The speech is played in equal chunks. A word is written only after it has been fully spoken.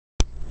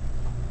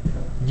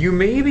You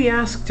may be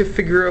asked to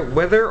figure out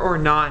whether or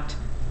not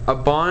a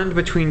bond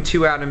between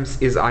two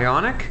atoms is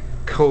ionic,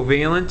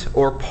 covalent,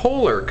 or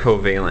polar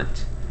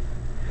covalent.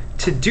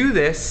 To do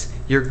this,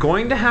 you're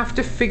going to have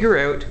to figure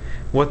out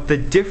what the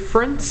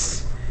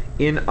difference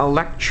in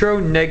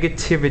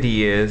electronegativity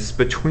is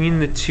between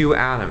the two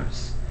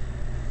atoms.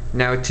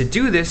 Now, to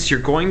do this,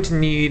 you're going to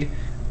need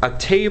a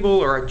table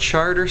or a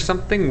chart or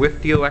something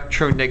with the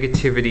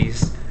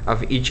electronegativities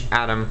of each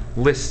atom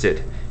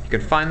listed. You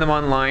can find them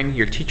online.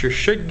 Your teacher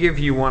should give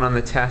you one on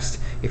the test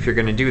if you're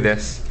going to do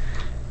this.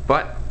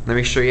 But let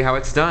me show you how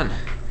it's done.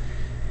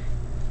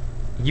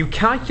 You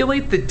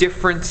calculate the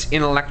difference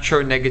in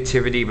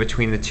electronegativity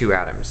between the two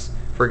atoms.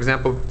 For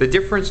example, the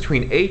difference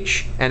between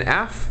H and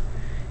F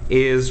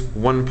is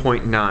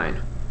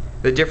 1.9.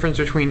 The difference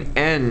between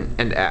N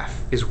and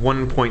F is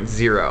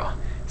 1.0.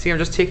 See, I'm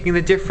just taking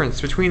the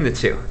difference between the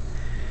two.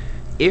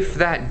 If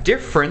that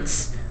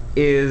difference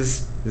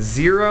is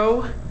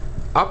 0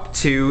 up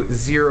to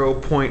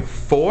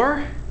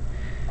 0.4,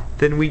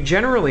 then we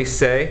generally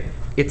say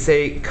it's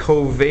a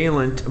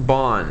covalent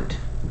bond.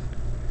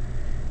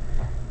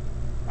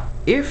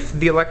 If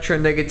the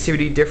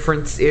electronegativity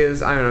difference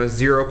is, I don't know,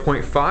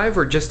 0.5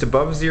 or just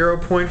above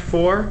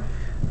 0.4,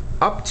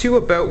 up to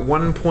about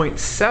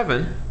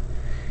 1.7,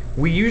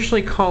 we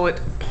usually call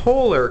it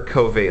polar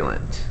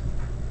covalent.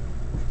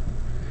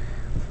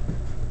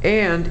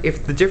 And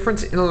if the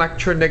difference in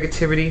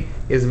electronegativity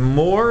is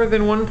more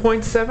than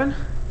 1.7,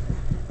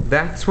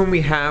 that's when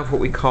we have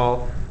what we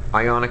call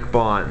ionic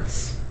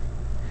bonds.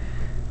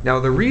 Now,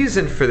 the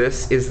reason for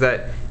this is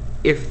that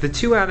if the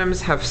two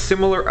atoms have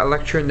similar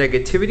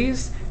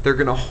electronegativities, they're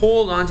going to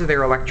hold onto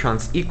their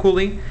electrons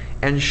equally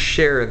and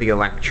share the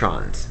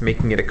electrons,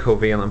 making it a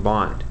covalent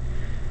bond.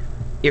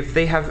 If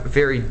they have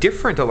very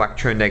different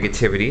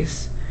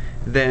electronegativities,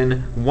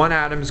 then one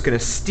atom is going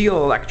to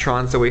steal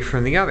electrons away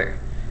from the other.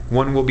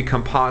 One will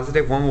become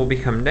positive, one will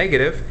become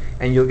negative,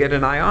 and you'll get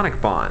an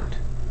ionic bond.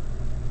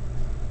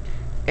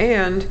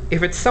 And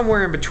if it's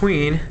somewhere in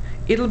between,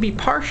 it'll be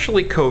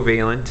partially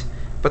covalent,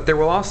 but there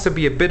will also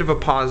be a bit of a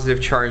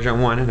positive charge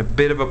on one and a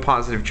bit of a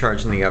positive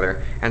charge on the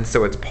other, and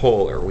so it's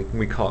polar.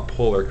 We call it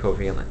polar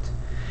covalent.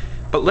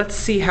 But let's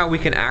see how we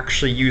can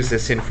actually use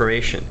this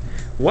information.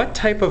 What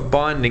type of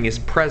bonding is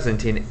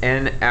present in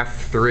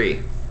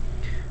NF3?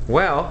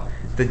 Well,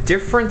 the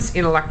difference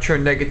in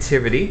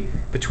electronegativity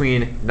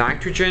between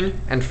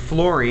nitrogen and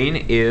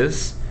fluorine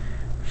is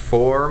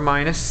 4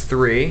 minus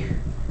 3,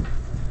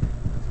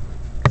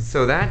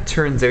 so that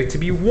turns out to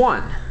be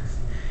 1.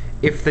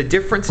 If the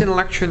difference in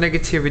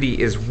electronegativity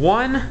is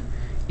 1,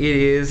 it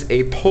is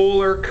a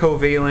polar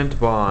covalent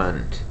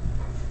bond,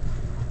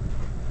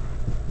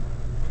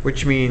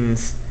 which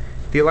means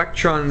the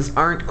electrons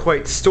aren't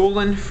quite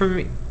stolen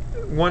from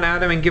one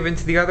atom and given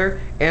to the other,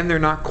 and they're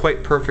not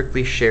quite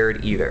perfectly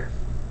shared either.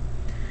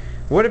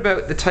 What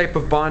about the type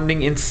of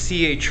bonding in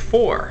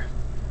CH4?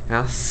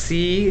 Now,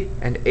 C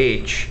and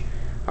H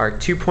are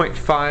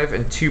 2.5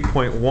 and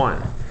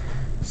 2.1.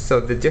 So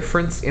the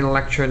difference in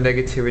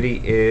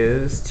electronegativity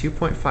is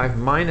 2.5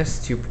 minus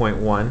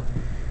 2.1.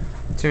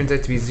 Turns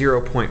out to be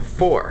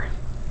 0.4.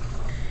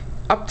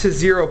 Up to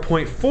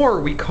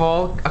 0.4 we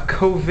call a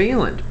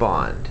covalent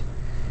bond,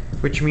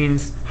 which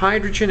means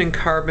hydrogen and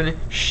carbon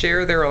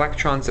share their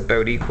electrons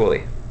about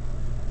equally.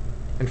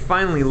 And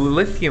finally,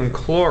 lithium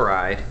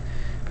chloride,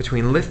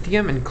 between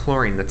lithium and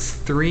chlorine, that's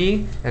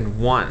 3 and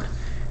 1.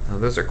 Now,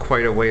 those are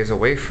quite a ways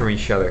away from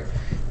each other.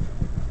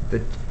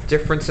 The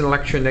difference in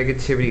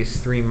electronegativity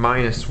is 3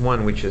 minus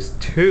 1, which is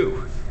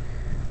 2.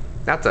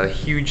 That's a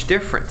huge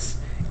difference.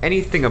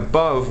 Anything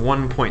above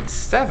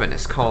 1.7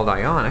 is called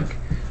ionic,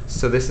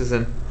 so this is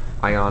an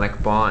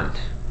ionic bond.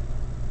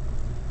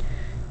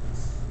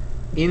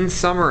 In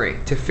summary,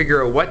 to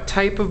figure out what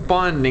type of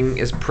bonding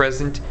is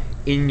present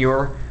in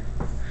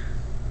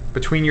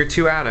between your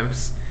two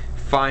atoms,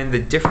 find the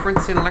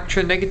difference in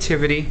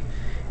electronegativity,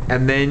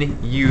 and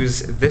then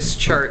use this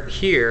chart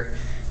here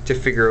to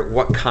figure out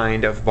what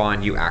kind of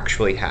bond you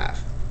actually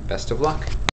have. Best of luck.